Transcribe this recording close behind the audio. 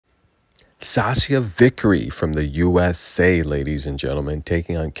Sachia Vickery from the USA, ladies and gentlemen,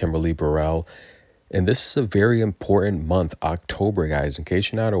 taking on Kimberly Birrell. And this is a very important month, October, guys. In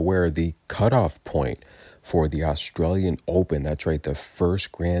case you're not aware, the cutoff point for the Australian Open, that's right, the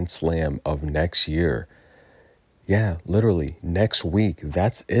first Grand Slam of next year. Yeah, literally next week.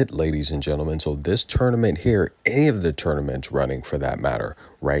 That's it, ladies and gentlemen. So this tournament here, any of the tournaments running for that matter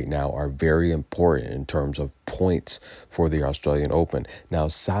right now, are very important in terms of points for the Australian Open. Now,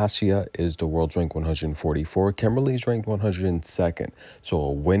 Sachia is the world's ranked 144. Kimberly's ranked 102nd. So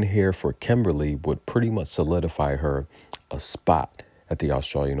a win here for Kimberly would pretty much solidify her a spot at the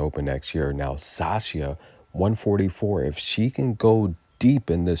Australian Open next year. Now, Sachia, 144. If she can go deep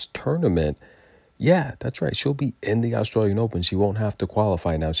in this tournament, yeah, that's right, she'll be in the Australian Open. She won't have to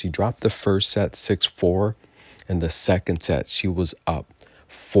qualify. Now, she dropped the first set 6-4. And the second set, she was up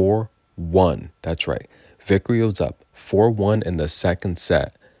 4-1. That's right. Vickery was up 4-1 in the second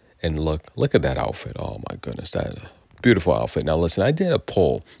set. And look at that outfit. Oh, my goodness. That beautiful outfit. Now, listen, I did a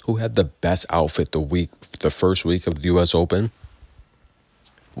poll. Who had the best outfit the first week of the U.S. Open?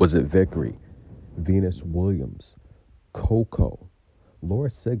 Was it Vickery, Venus Williams, Coco,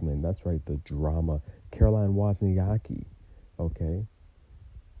 Laura Sigmund, that's right, the drama, Caroline Wozniacki, okay?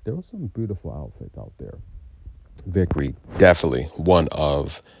 There were some beautiful outfits out there. Vickery, definitely one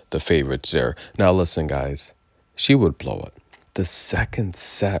of the favorites there. Now, listen, guys, she would blow it. The second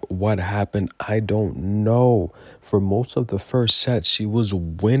set, what happened? I don't know. For most of the first set, she was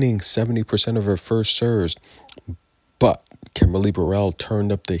winning 70% of her first serves, but Kimberly Birrell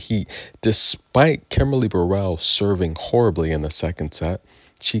turned up the heat. Despite Kimberly Birrell serving horribly in the second set,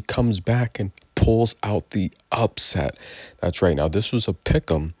 she comes back and pulls out the upset. That's right. Now, this was a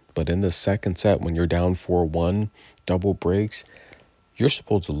pick'em, but in the second set, when you're down 4-1, double breaks, you're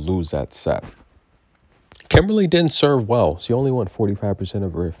supposed to lose that set. Kimberly didn't serve well. She only won 45%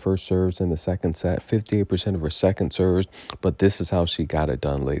 of her first serves in the second set, 58% of her second serves, but this is how she got it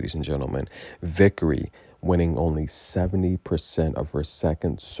done, ladies and gentlemen. Vickery winning only 70% of her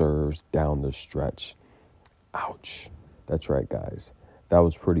second serves down the stretch. Ouch. That's right, guys. That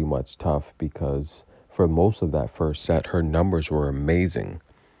was pretty much tough because for most of that first set, her numbers were amazing.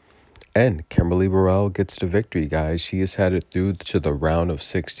 And Kimberly Birrell gets the victory, guys. She is headed through to the round of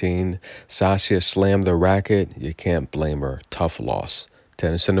 16. Sachia slammed the racket. You can't blame her. Tough loss.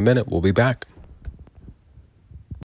 Tennis in a minute. We'll be back.